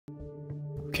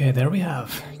Okay, there we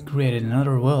have created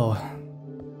another well.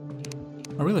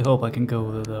 I really hope I can go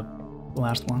with the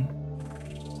last one.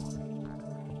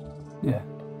 Yeah.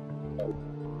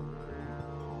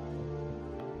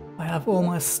 I have all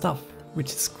my stuff,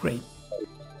 which is great.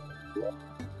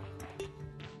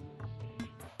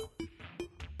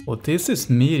 Well, this is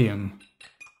medium.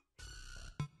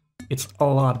 It's a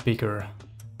lot bigger.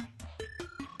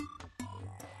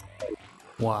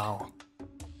 Wow.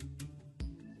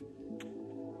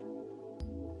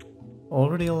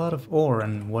 Already a lot of ore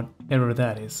and whatever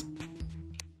that is.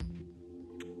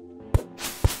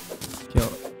 Yo.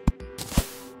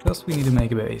 First we need to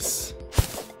make a base.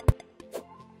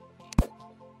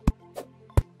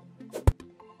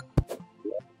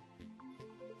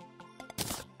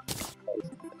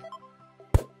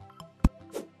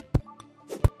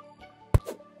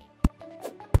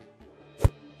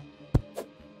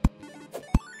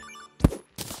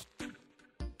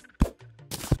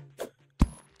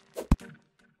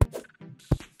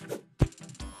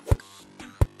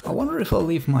 I wonder if I'll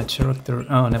leave my character...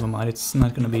 Oh, never mind, it's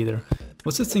not gonna be there. I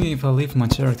was just thinking if I leave my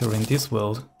character in this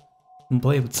world and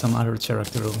play with some other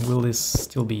character, will this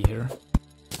still be here?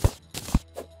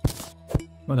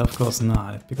 But of course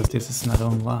not, because this is not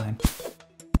online.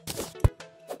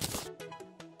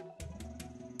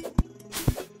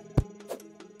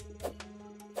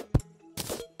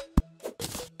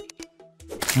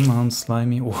 Come on,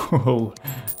 Slimy. Whoa,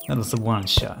 that was a one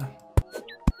shot.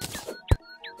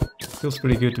 Feels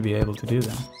pretty good to be able to do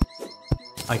that.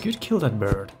 I could kill that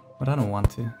bird, but I don't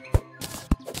want to.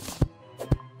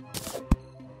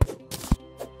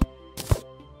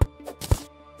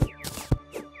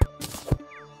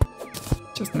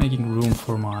 Just making room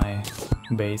for my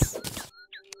base.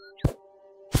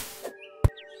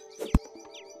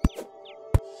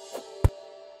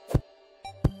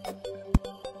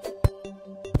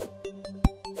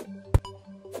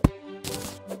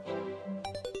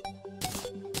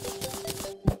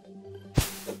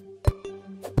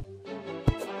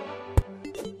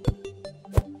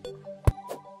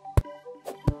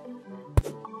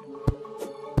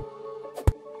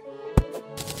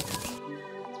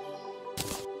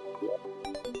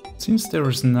 Seems there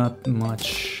is not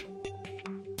much...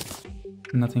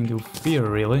 nothing to fear,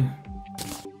 really. I'm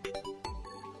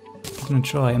gonna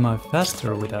try, am I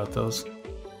faster without those?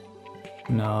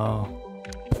 No.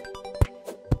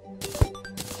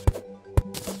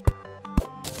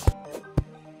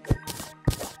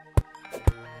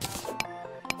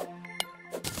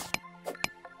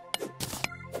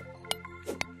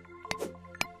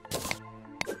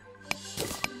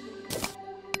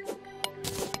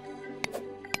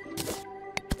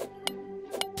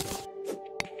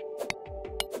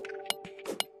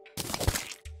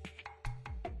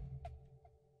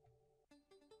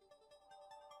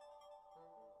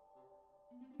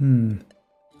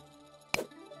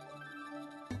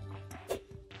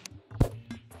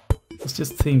 I was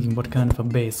just thinking what kind of a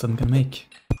base I'm gonna make.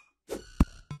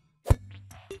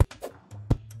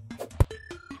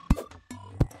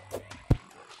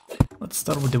 Let's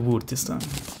start with the wood this time.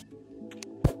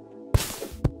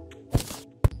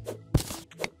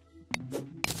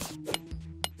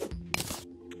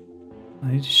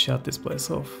 I need to shut this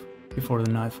place off before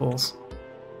the night falls.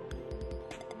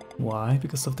 Why?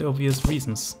 Because of the obvious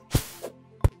reasons.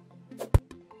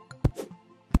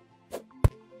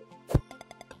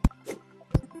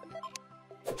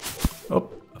 Oh,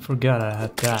 I forgot I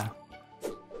had that.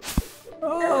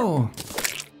 Oh!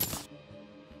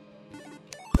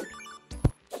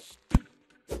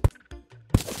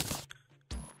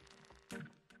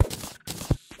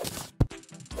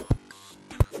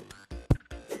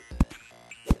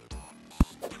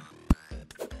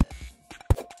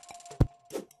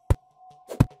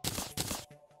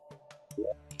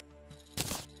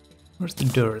 Where's the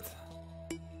dirt?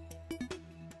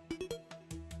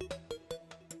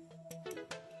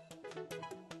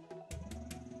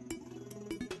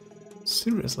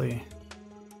 Seriously?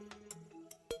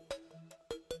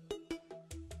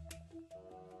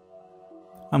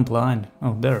 I'm blind.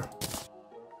 Oh, there.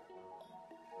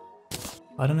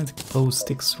 I don't need to glow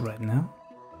sticks right now.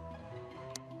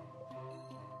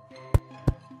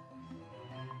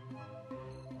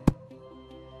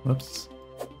 Whoops.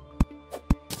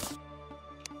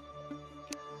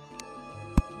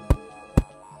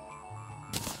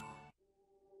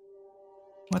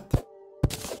 What?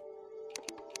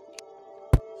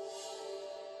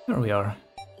 There we are.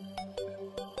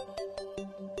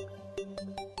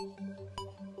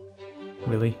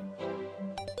 Really?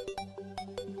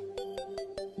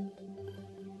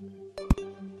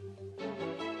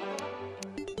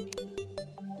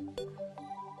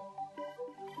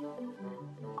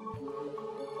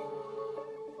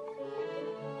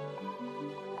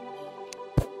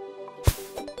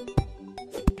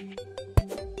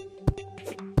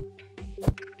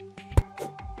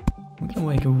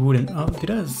 Make a wooden... Oh, did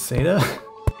I say that?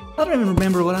 I don't even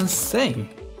remember what I'm saying.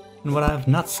 And what I have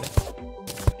not said.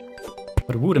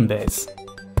 But wooden base.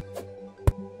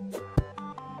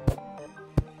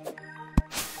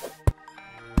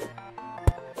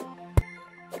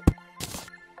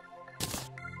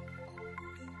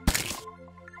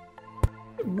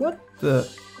 What the...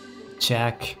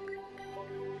 Jack.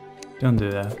 Don't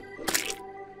do that.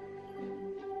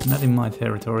 Not in my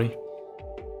territory.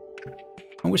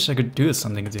 I wish I could do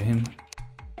something to him.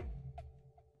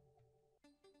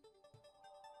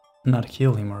 Not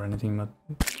kill him or anything, but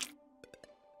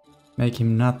make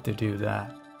him not to do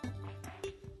that.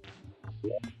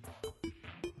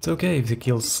 It's okay if he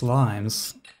kills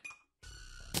slimes.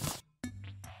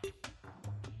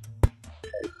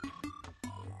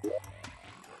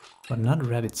 But not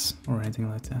rabbits or anything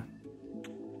like that.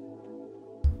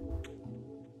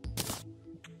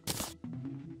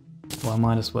 Well, I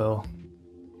might as well.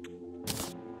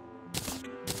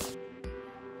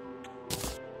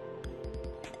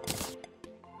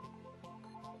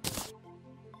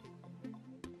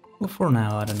 Well, for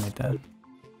now, I don't need that.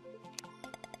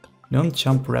 Don't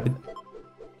jump, rabbit.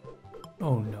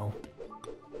 Oh no.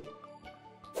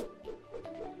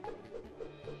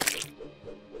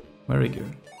 Very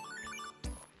good.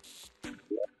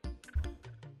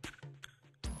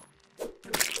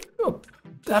 Oh,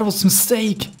 that was a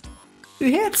mistake!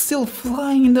 The head's still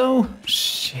flying though.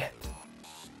 Shit.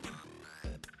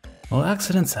 Well,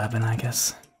 accidents happen, I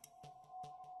guess.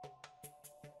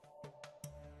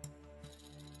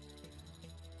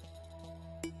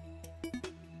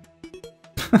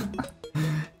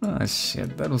 Oh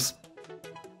shit, that was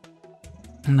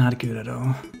not good at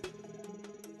all.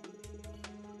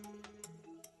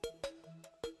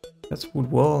 That's wood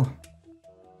wall.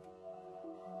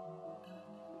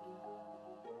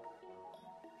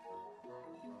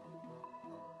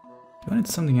 Do I need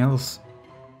something else?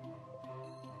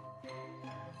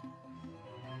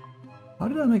 How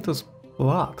did I make those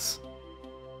blocks?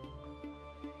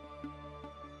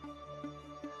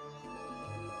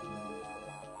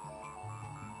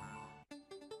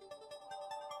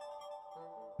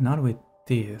 Not with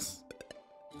this.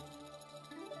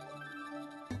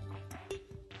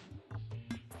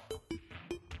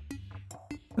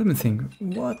 Let me think.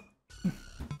 What?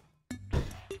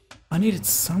 I needed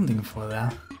something for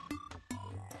that.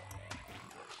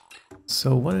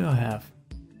 So what do I have?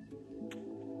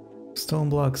 Stone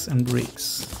blocks and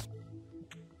bricks.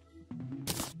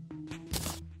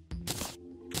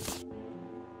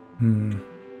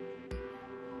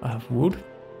 I have wood.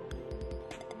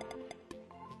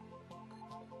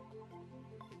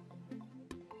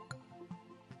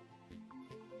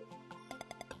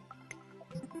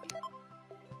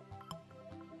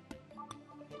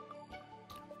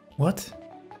 What?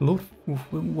 Look,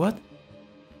 what?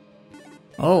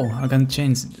 Oh, I can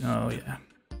change it. Oh, yeah.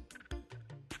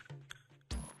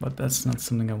 But that's not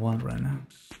something I want right now.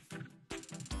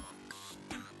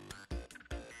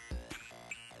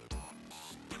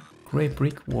 Grey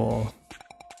brick wall.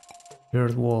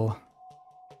 Dirt wall.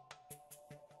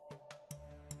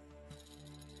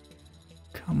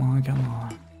 Come on, come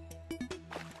on.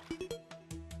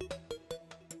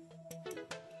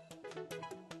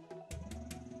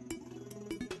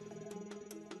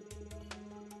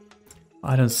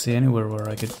 I don't see anywhere where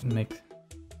I could make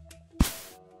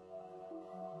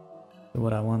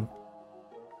what I want.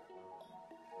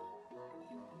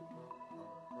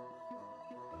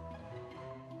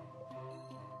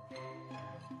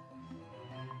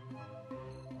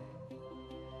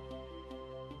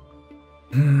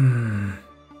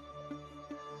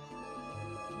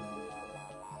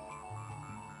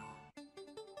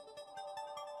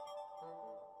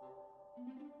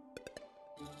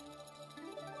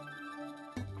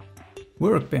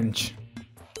 Workbench.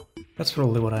 That's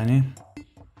probably what I need.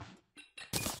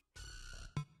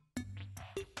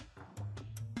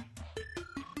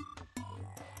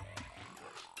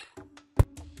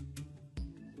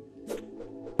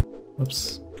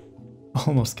 Oops.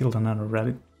 Almost killed another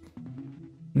rabbit.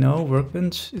 No,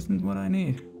 workbench isn't what I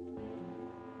need.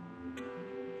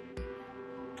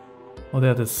 Oh,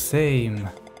 they're the same.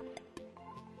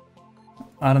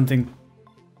 I don't think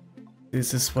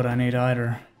this is what I need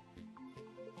either.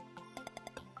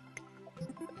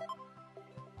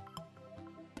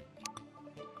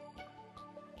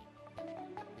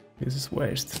 This is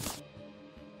waste.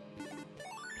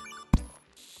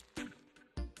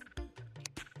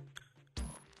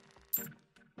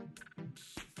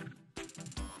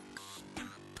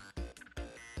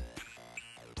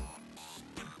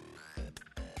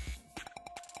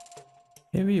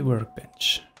 Heavy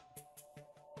workbench.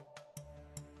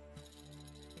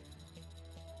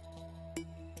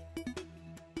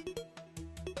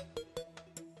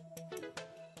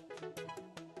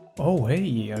 Oh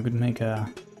hey, I could make a...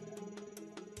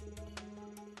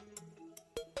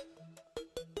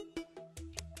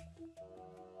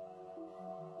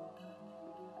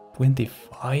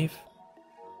 $25?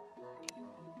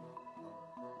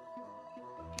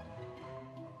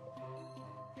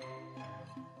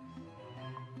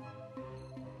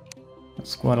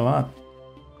 That's quite a lot.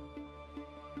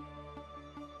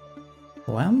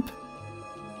 Lamp?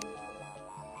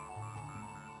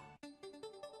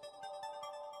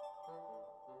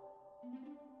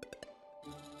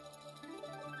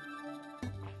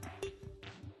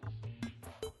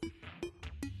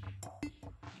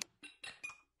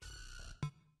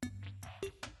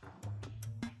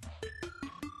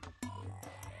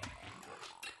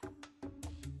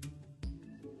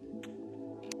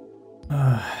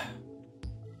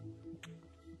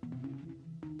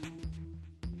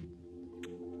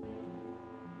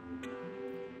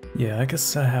 Yeah, I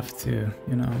guess I have to,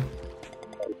 you know,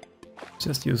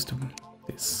 just use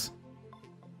this.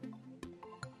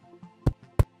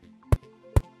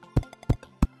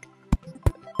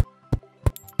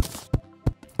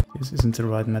 This isn't the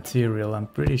right material, I'm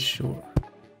pretty sure.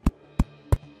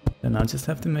 Then I'll just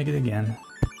have to make it again.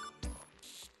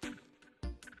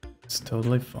 It's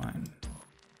totally fine.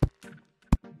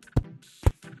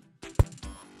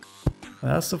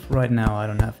 But as of right now, I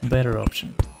don't have a better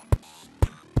option.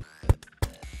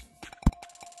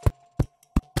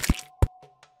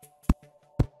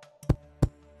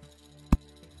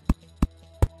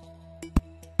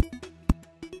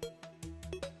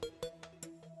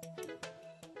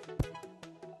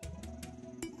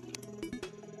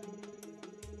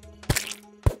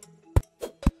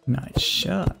 Nice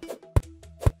shot.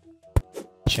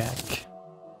 Jack.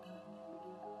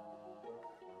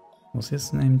 Was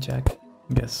his name Jack?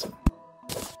 Guess so.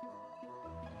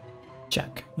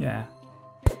 Jack, yeah.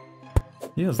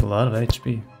 He has a lot of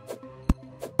HP.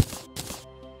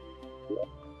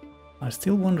 I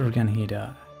still wonder, can he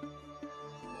die?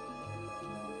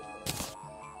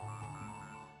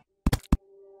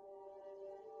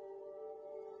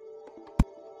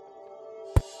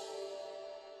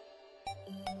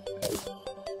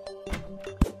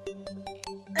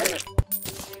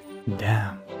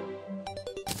 Damn.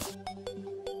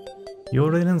 You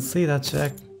didn't see that,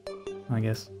 Jack, I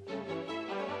guess.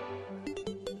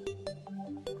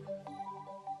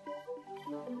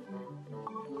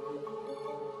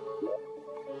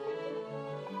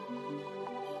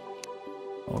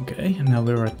 Okay, now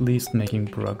we're at least making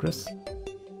progress.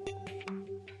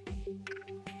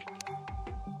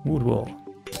 Wood wall.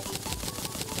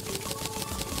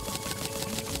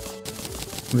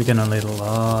 We can need a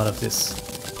lot of this.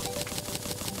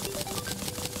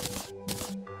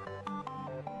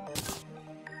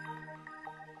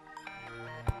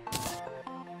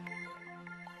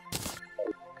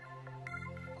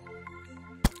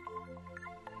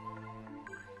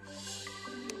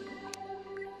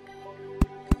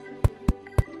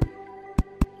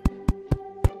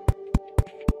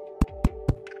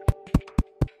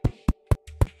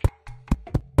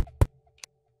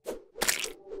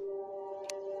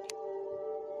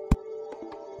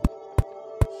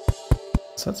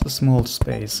 Such a small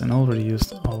space and already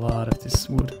used a lot of this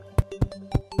wood.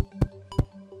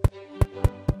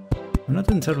 I'm not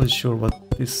entirely sure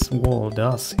what this wall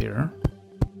does here,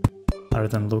 other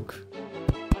than look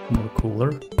more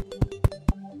cooler.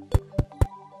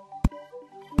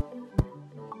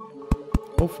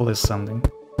 Hopefully something.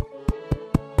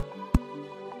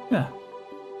 Yeah.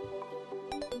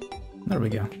 There we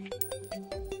go.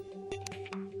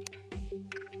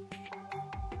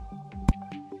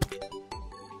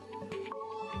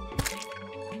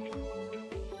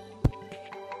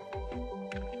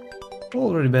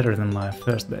 Already better than my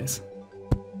first base.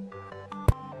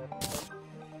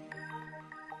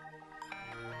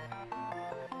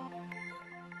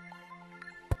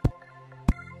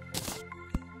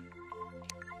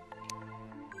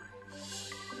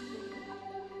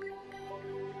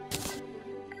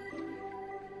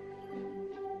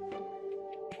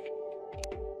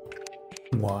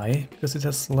 Why? Because it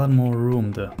has a lot more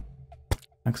room to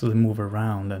actually move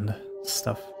around and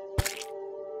stuff.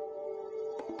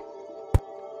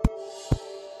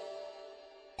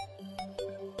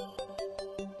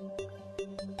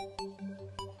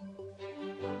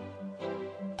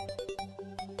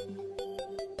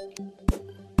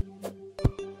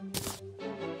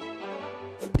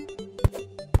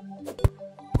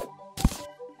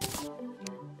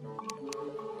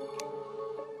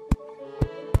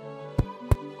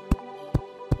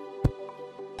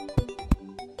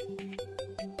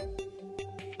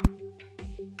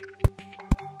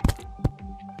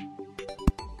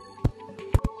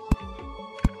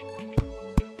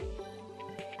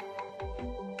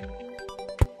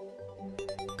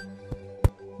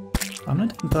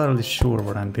 entirely sure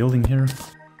what I'm building here.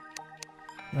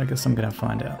 I guess I'm gonna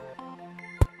find out.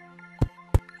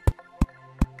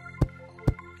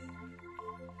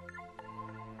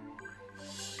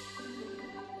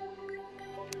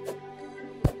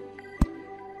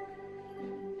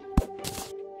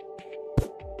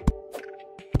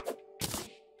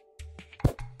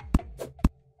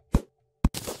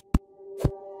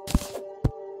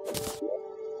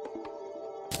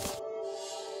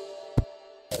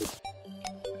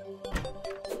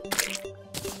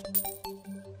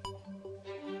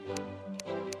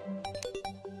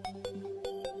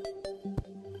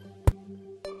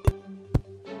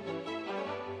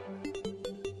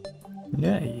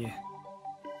 Yay.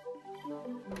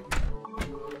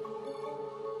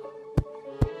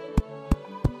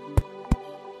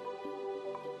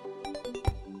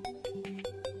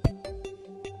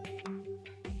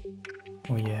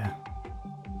 Oh yeah.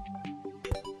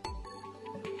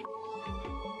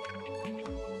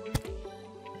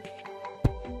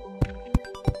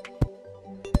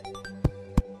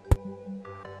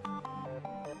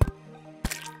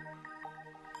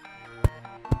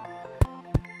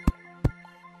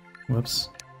 Whoops.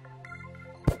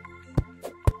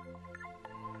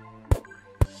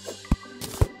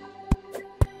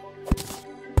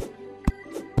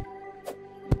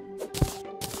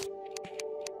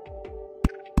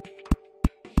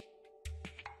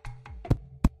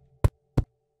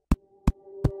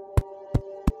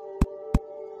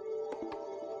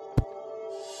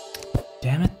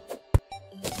 Damn it.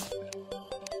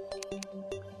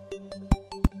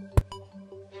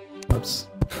 Whoops.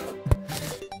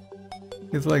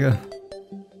 It's like a...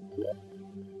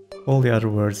 all the other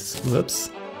words. Whoops.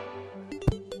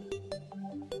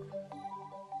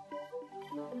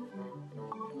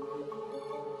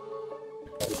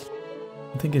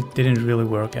 I think it didn't really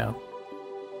work out.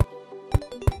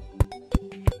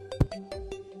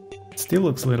 It still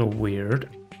looks a little weird,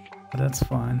 but that's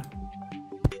fine.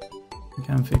 We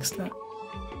can fix that.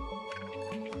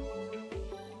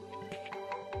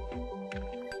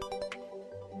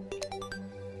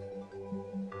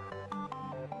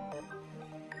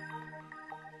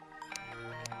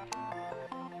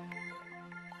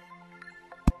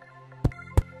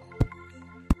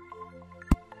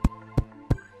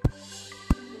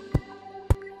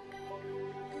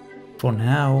 For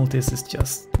now, this is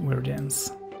just where it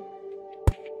ends.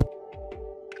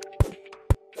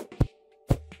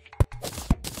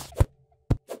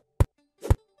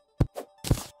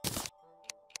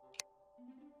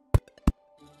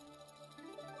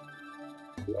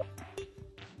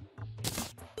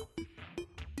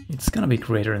 It's gonna be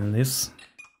greater than this,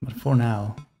 but for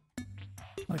now,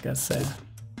 like I said.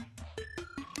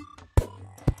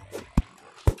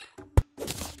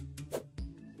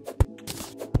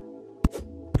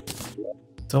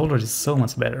 It's already so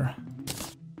much better.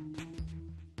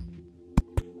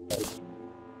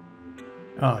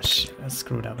 Oh shit, I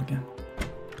screwed up again.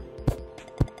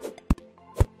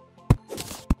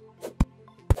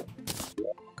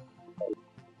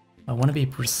 I want to be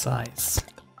precise.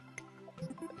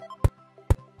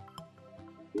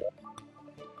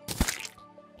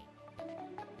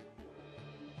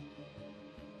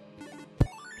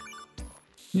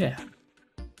 Yeah.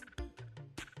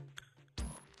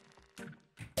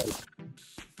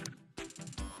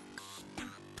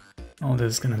 Oh,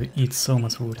 this is gonna eat so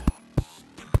much wood.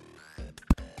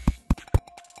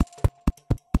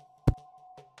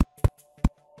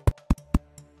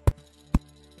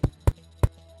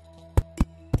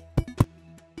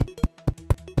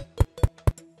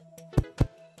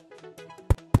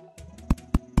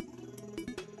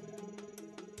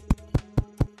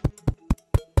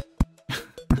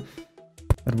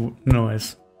 That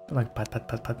noise, like pat pat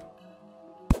pat pat.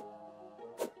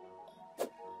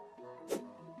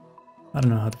 I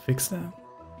don't know how to fix that.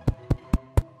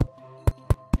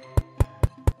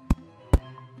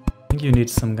 I think you need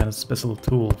some kind of special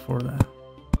tool for that.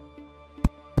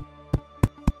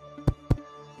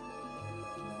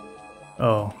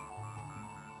 Oh.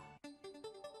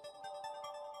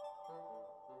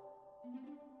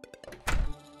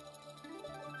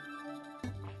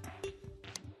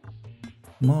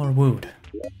 More wood.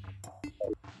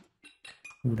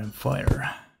 Wood and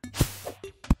fire.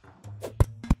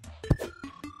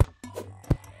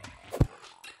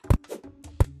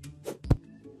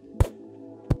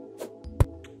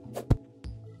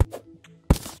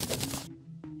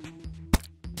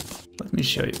 Let me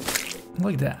show you.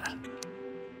 Like that.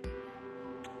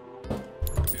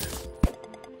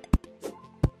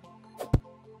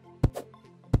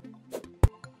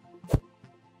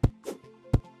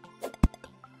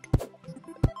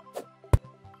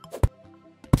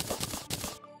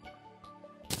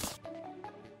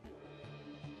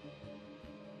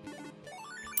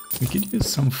 We could use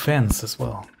some fence as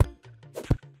well.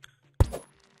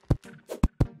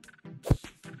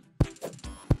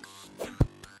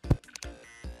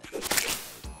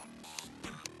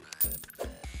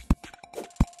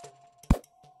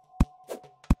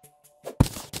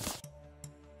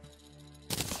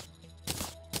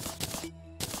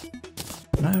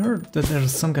 And I heard that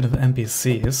there's some kind of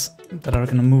NPCs that are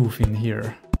gonna move in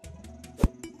here,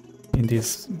 in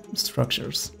these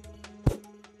structures.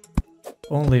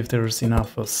 Only if there's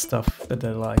enough of stuff that they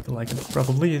like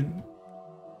probably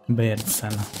beds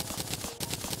and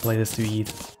places to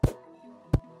eat.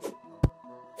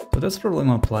 So that's probably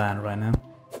my plan right now.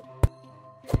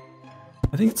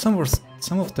 I think some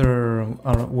of there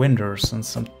are vendors and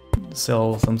some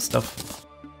sell some stuff,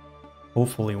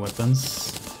 hopefully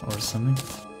weapons or something.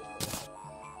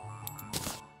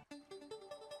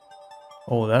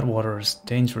 Oh, that water is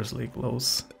dangerously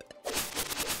close.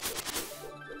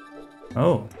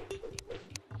 Oh.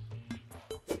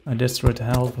 I destroyed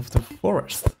half of the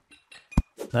forest.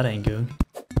 That ain't good.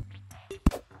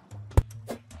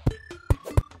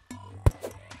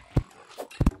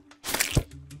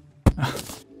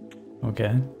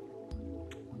 Okay.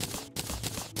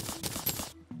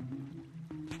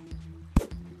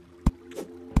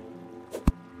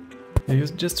 You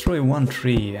destroy one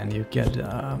tree and you get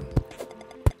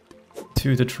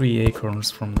 2 to 3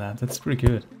 acorns from that. That's pretty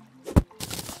good.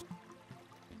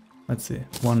 Let's see,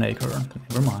 1 acorn,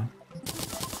 never mind.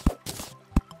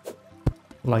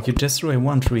 Like you destroy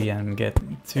 1 tree and get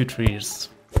 2 trees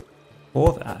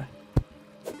for that.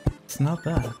 It's not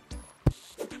bad.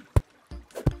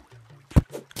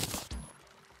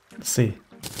 Let's see.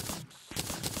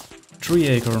 3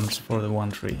 acorns for the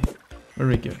 1 tree.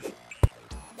 Very good.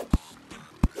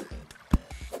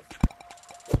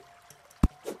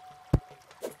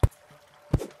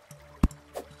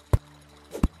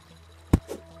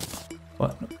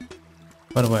 What?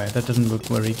 By the way, that doesn't look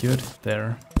very good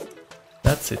there.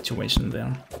 That situation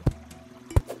there.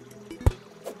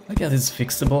 I guess it's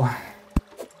fixable.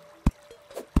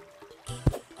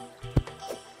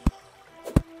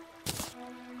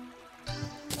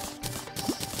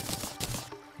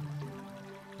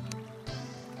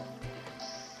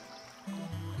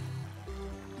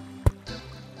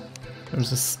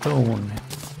 There's a stone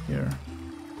here.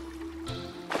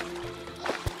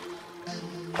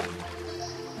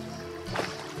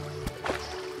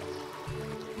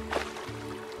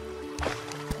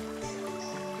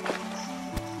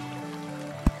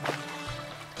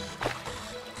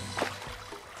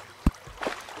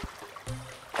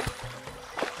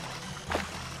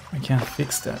 I can't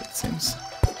fix that, it seems.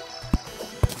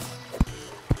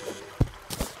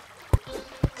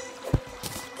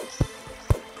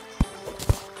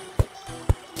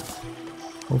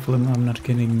 Hopefully I'm not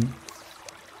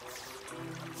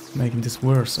making this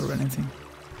worse or anything.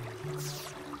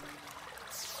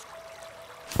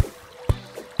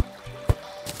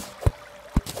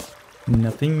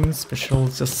 Nothing special,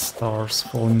 just stars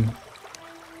falling.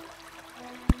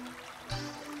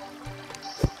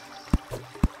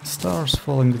 Stars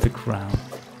falling to the ground.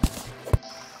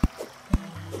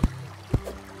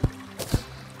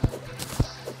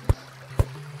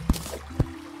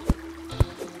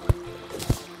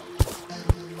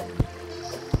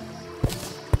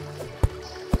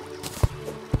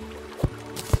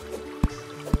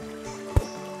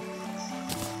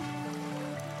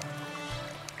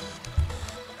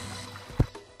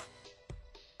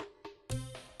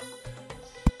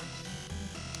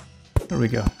 There we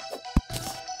go.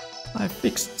 I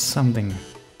fixed something.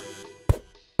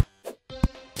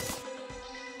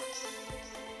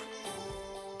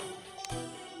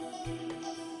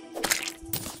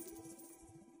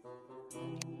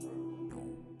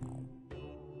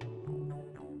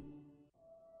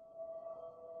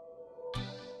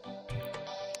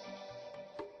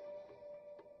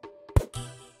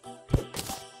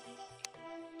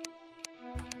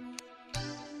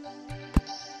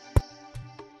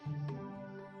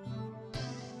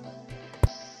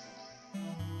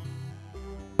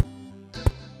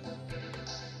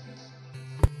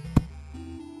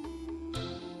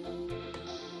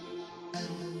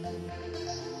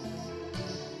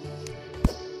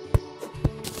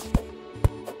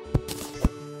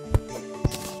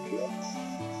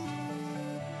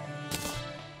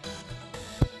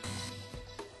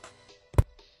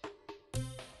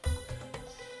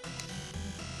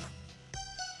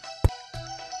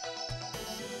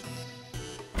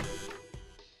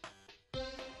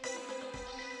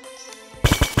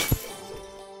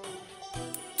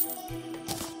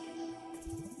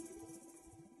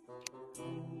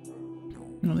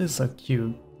 You know, this is so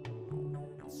cute.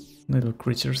 little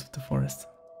creatures of the forest.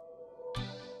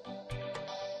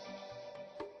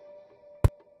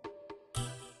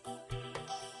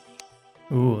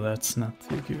 Ooh, that's not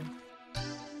too good.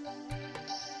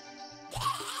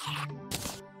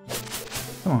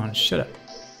 Come on, shut up.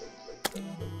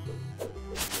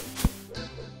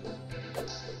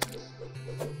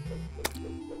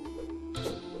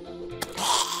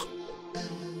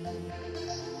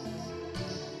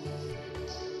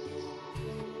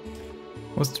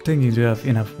 I was thinking to have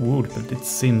enough wood, but it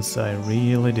seems I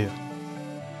really do.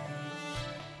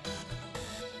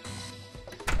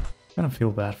 Kind of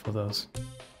feel bad for those.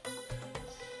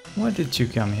 Why did you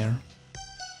come here?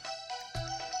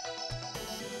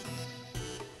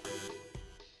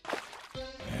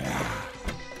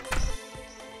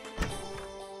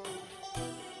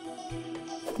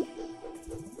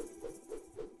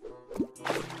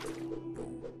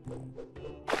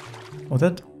 Oh,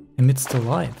 that emits the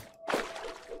light.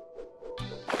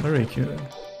 Very cool.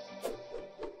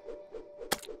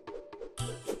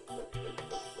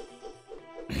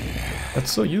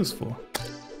 That's so useful.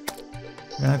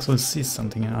 You can actually see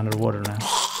something underwater now.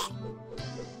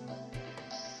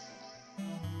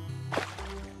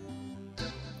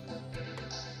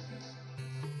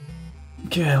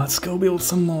 Okay, let's go build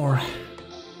some more.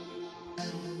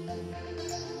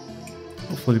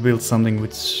 Hopefully build something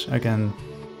which I can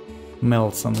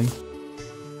melt something.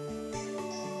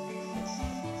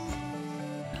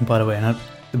 By the way, not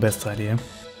the best idea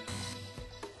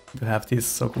to have these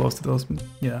so close to those, but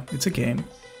yeah, it's a game.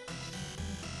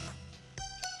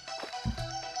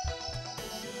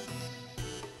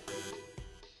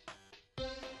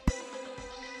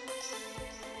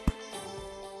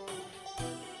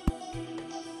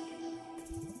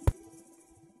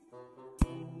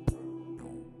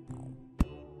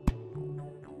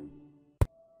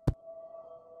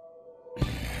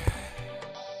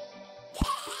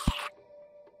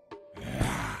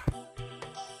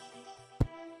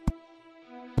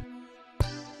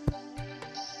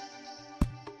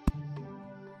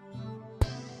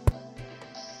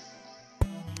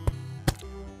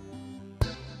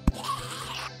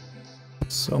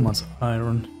 So much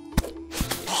iron.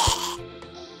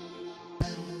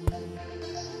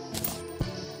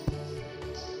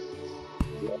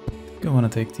 I wanna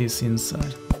take these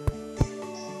inside.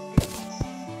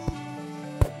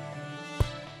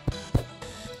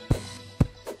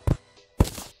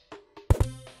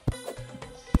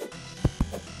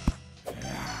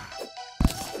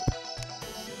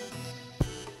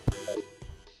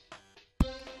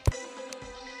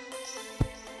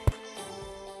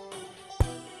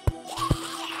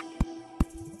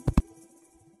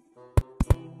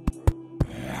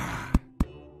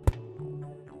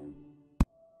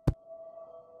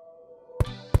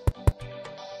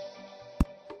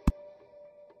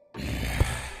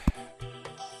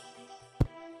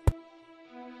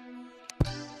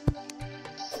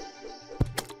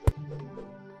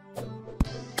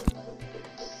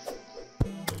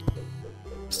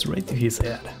 Straight to his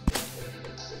head.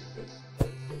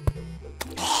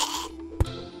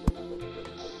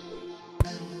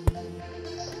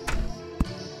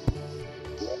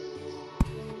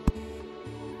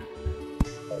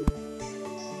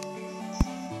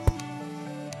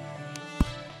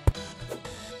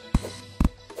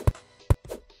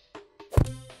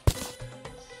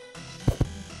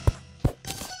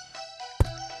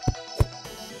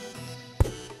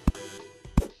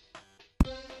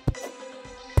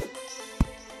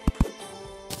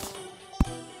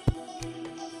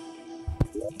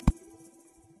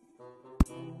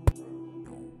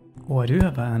 Oh, I do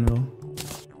have an anvil.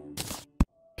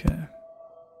 Okay.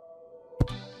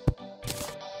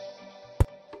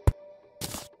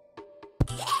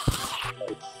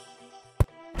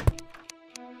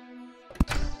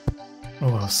 Oh,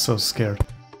 I was so scared.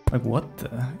 Like, what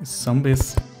the? Is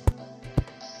zombies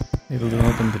able to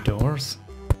open the doors?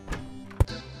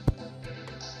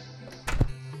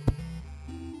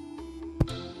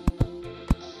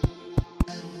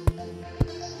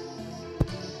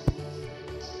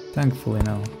 Thankfully,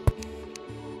 no.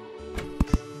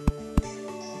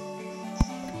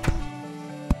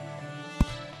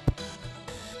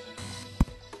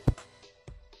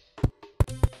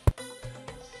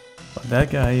 But that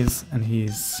guy is, and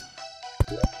he's...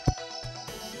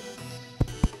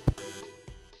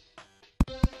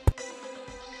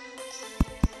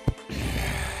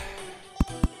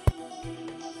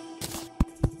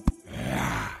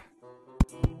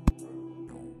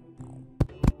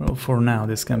 Well, for now,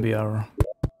 this can be our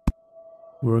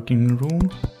working room.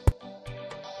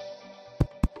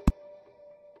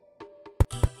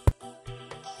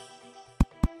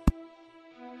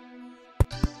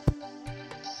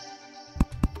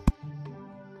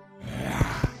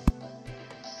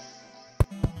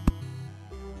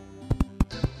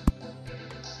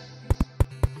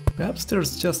 Perhaps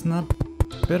there's just not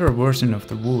a better version of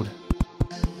the wood,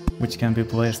 which can be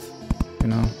placed, you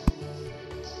know,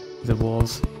 the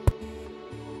walls.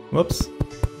 Whoops.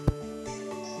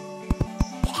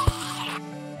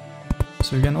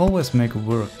 So you can always make a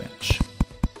workbench.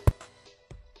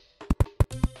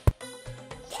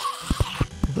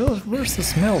 Well, where's the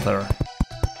smelter?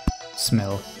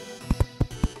 Smell.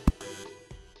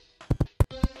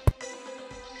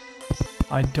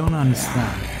 I don't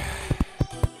understand.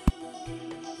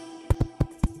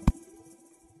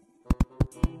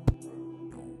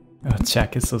 Oh,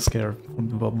 Jack is so scared from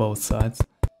both sides.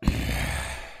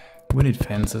 We need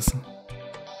fences.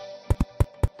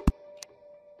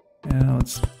 Yeah,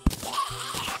 let's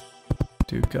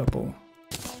do a couple.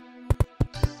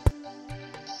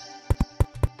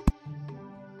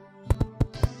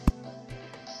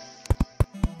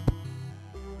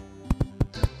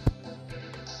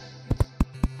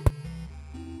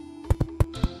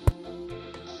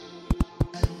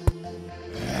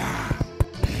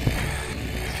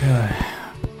 Okay.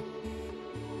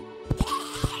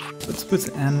 Let's put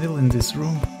an anvil in this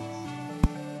room.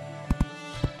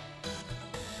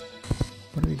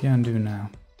 What we can do now?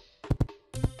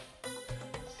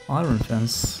 Iron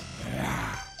fence.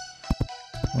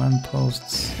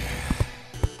 Lampposts.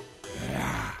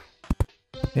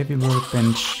 Heavy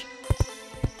workbench.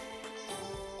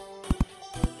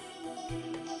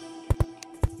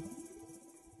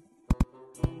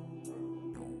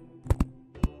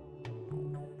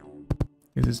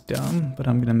 This is dumb, but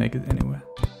I'm gonna make it anyway.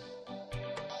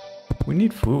 We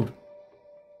need food.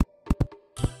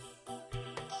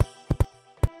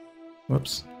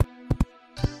 Whoops.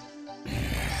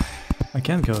 I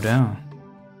can't go down.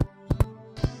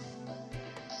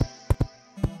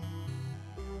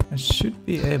 I should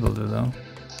be able to though.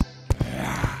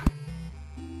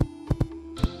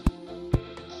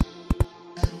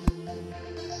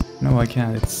 No, I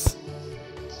can't. It's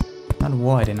not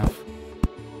wide enough.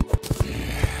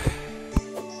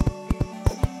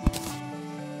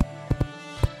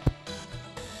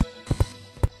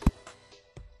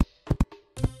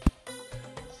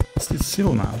 It's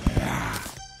still now.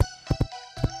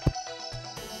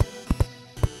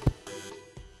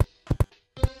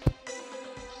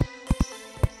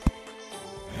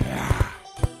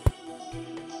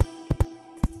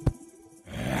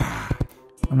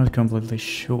 I'm not completely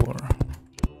sure.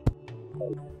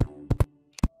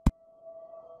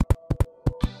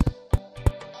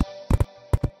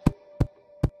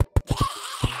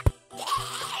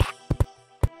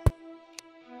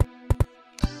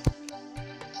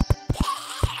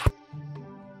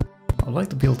 I'd like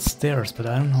to build stairs, but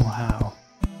I don't know how.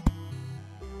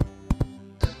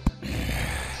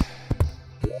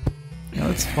 Now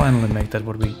let's finally make that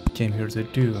what we came here to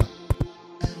do.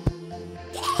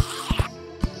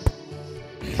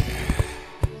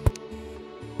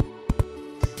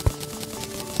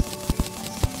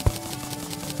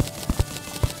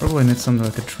 Probably need something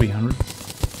like a 300.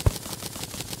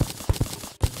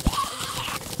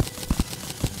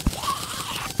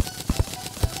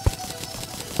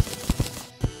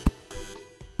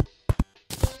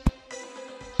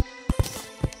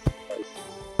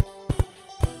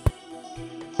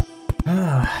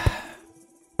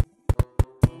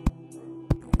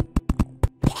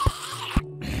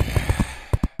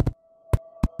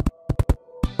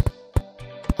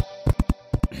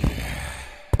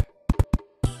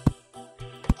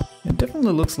 It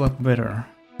definitely looks a lot better.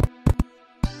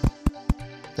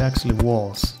 They're actually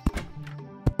walls.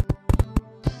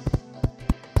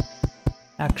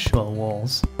 Actual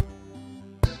walls.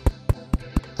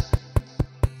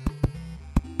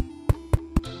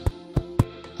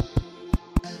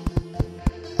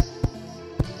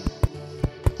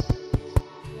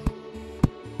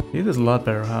 This is a lot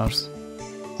better house.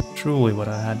 Truly what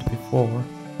I had before.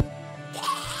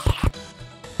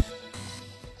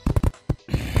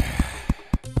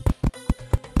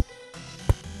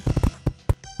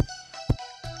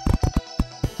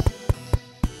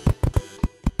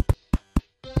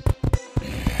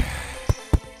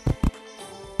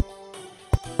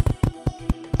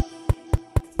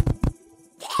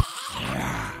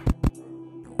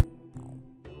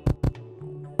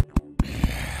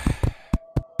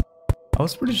 I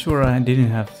was pretty sure I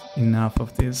didn't have enough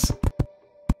of this.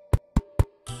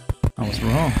 I was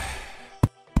wrong.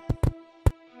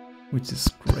 Which is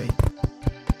great.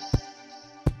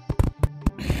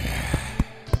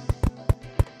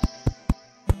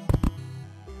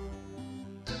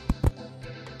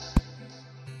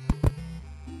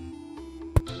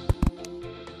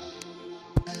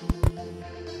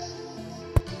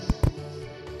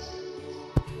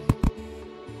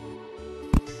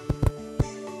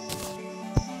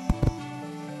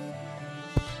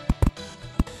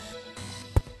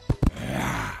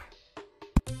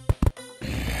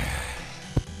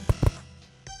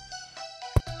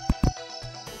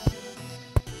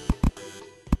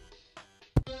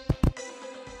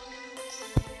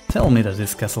 Tell me that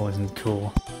this castle isn't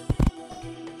cool.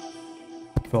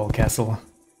 Well, castle,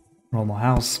 normal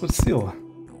house, but still,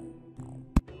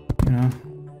 you know.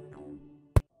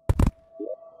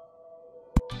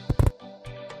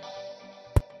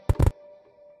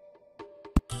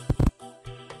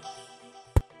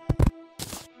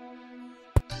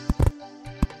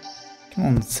 Come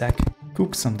on, Zack,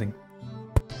 cook something.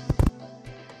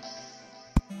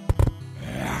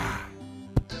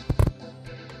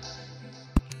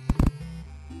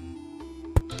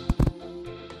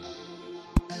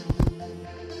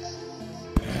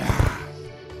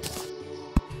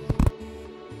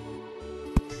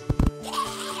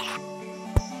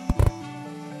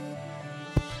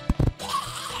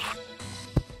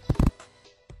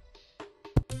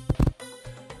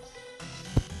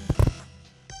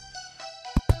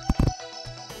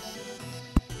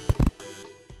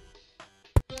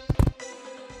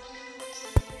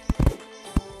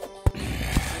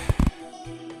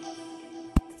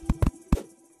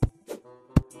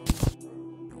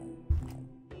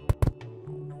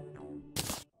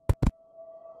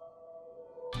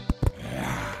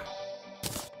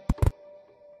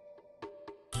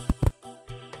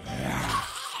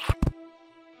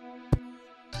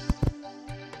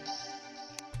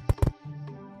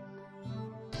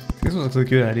 This was a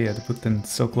good idea to put them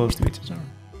so close to each other.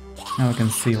 Now I can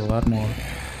see a lot more.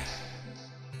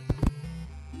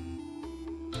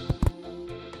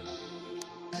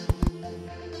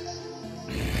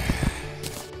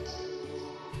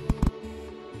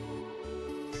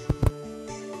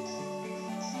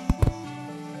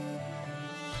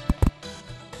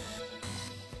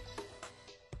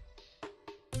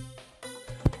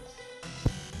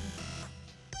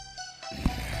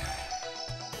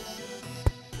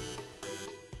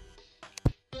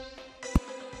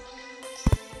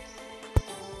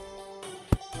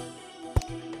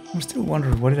 I'm still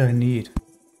wondering what did I need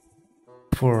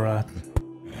for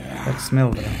that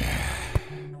smell there.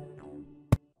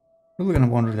 Really gonna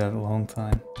wonder that a long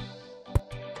time.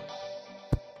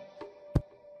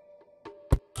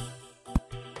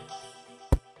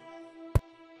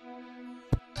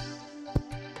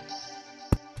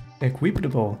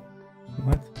 Equipable?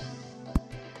 What?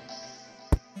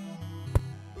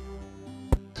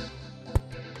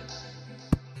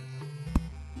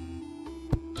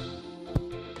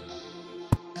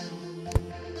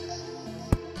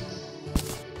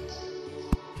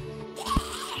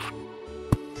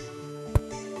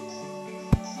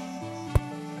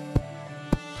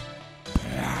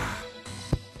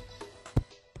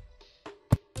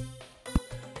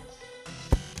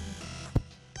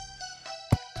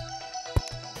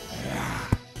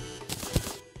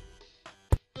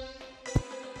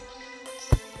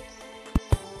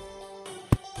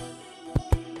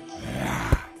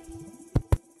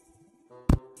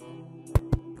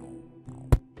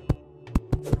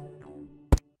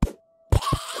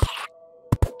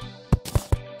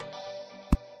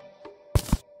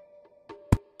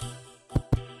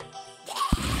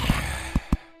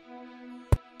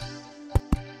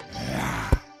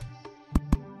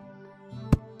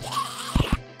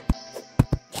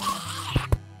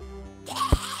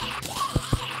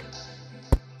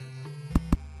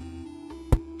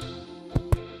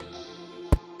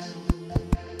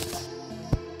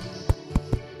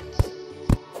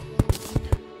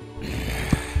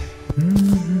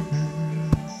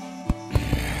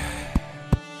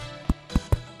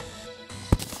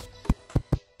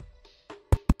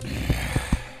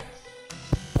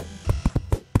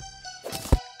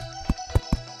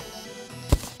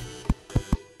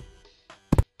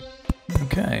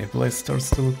 Okay, the place starts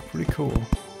to look pretty cool.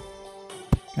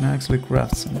 Can I actually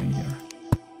craft something here?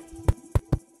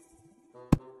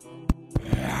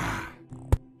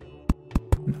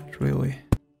 Not really.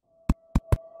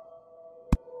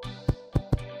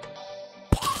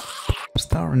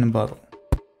 Star in a bottle.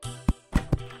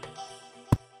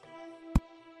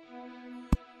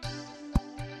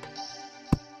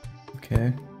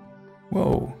 Okay.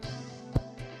 Whoa.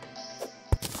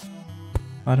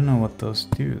 I don't know what those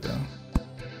do though.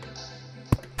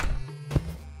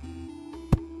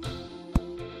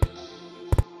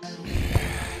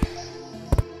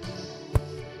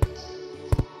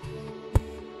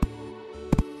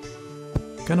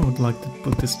 Kinda would like to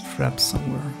put this trap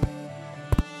somewhere.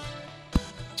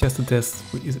 Just to test,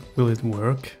 will it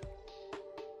work?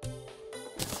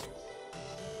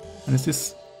 And is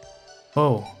this...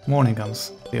 Oh, morning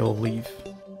comes, they all leave.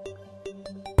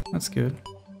 That's good.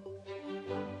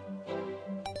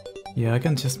 Yeah, I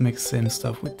can just make the same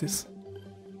stuff with this.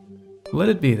 Let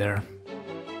it be there.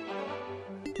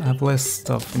 I have less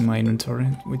stuff in my inventory,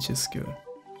 which is good.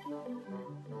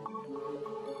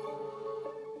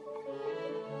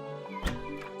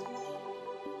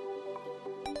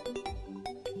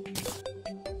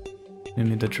 You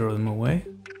need to throw them away.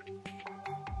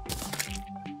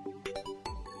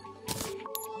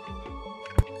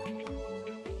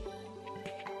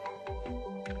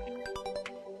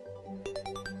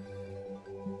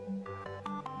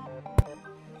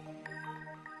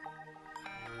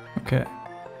 Okay.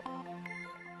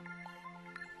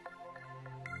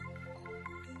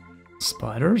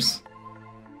 Spiders?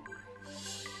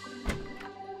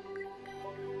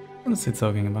 What is he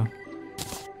talking about?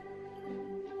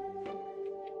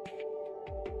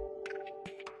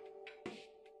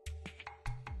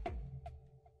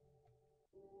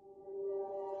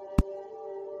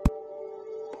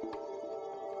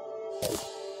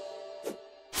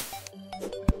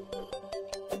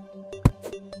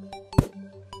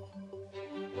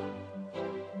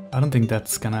 I don't think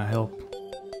that's gonna help.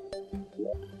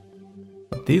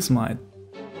 But these might.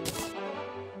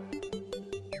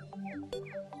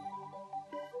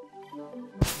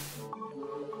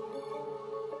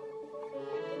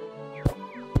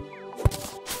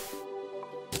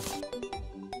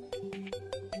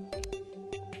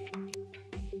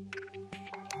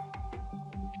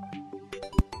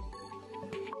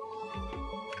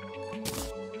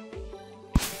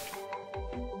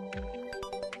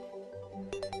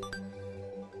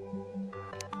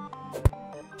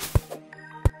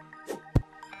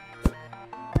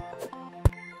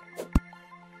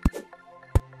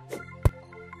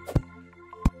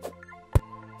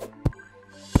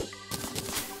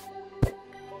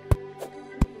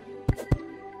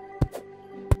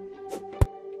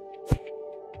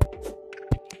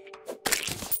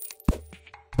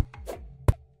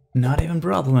 Not even a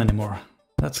problem anymore.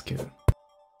 That's good.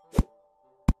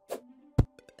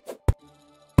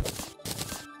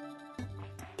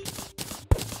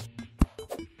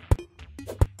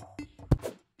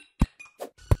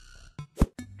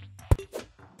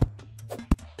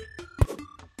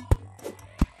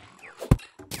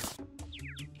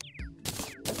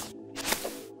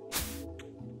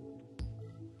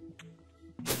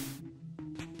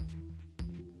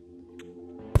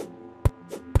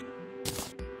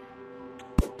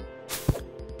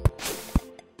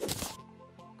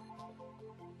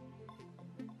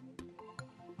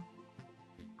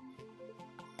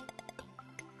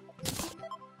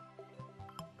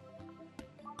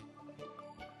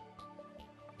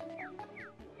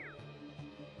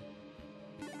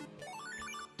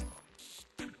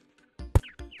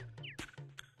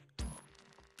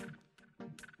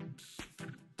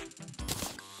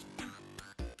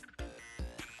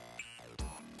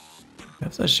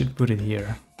 Perhaps I should put it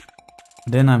here.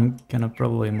 Then I'm gonna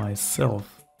probably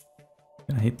myself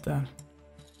gonna hit that.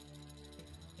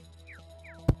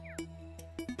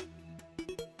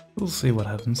 We'll see what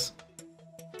happens.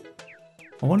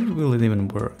 I wonder will it even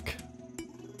work?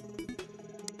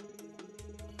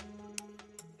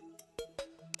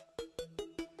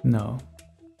 No.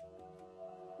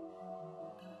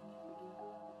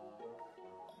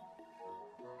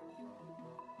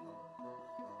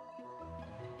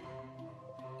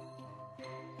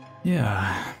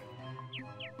 Yeah.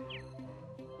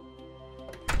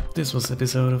 This was an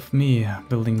episode of me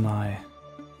building my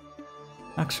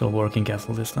actual working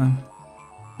castle this time.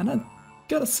 And I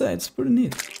gotta say, it's pretty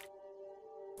neat.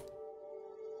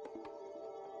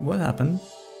 What happened?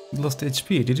 It lost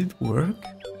HP, did it work?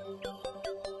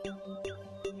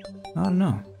 I don't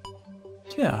know.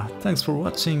 Yeah, thanks for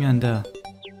watching and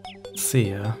see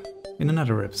ya in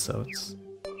another episodes.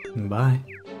 Bye.